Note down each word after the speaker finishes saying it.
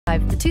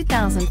The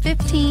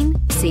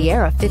 2015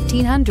 Sierra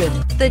 1500.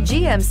 The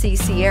GMC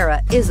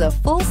Sierra is a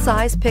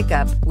full-size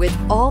pickup with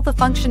all the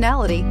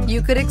functionality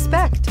you could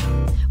expect.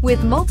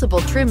 With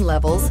multiple trim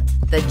levels,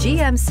 the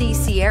GMC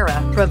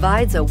Sierra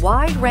provides a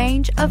wide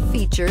range of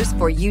features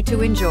for you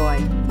to enjoy.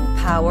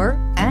 Power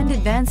and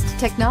advanced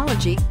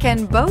technology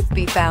can both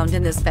be found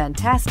in this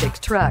fantastic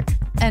truck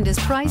and is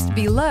priced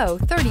below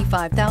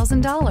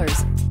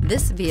 $35,000.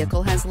 This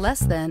vehicle has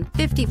less than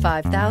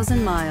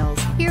 55,000 miles.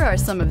 Here are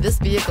some of this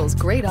vehicle's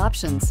great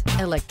options: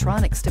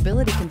 electronic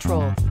stability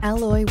control,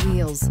 alloy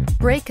wheels,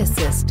 brake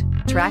assist,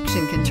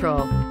 traction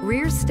control,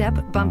 rear step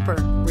bumper,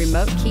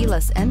 remote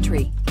keyless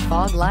entry,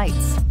 fog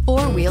lights,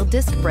 four-wheel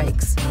disc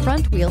brakes,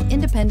 front wheel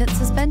independent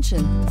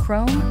suspension,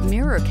 chrome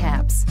mirror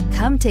caps.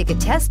 Come take a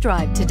test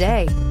drive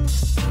today.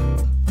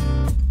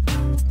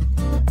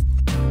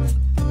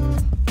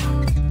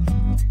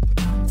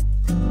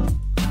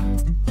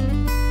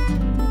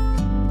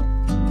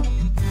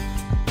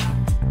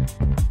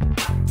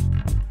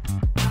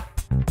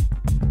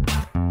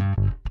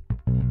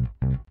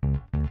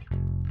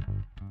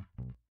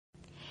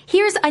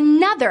 Here's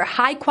another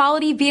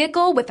high-quality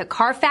vehicle with a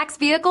Carfax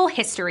Vehicle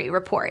History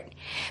Report.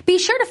 Be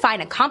sure to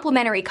find a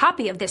complimentary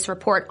copy of this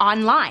report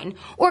online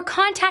or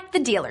contact the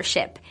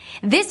dealership.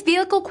 This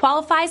vehicle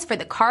qualifies for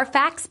the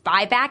Carfax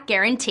Buyback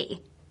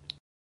Guarantee.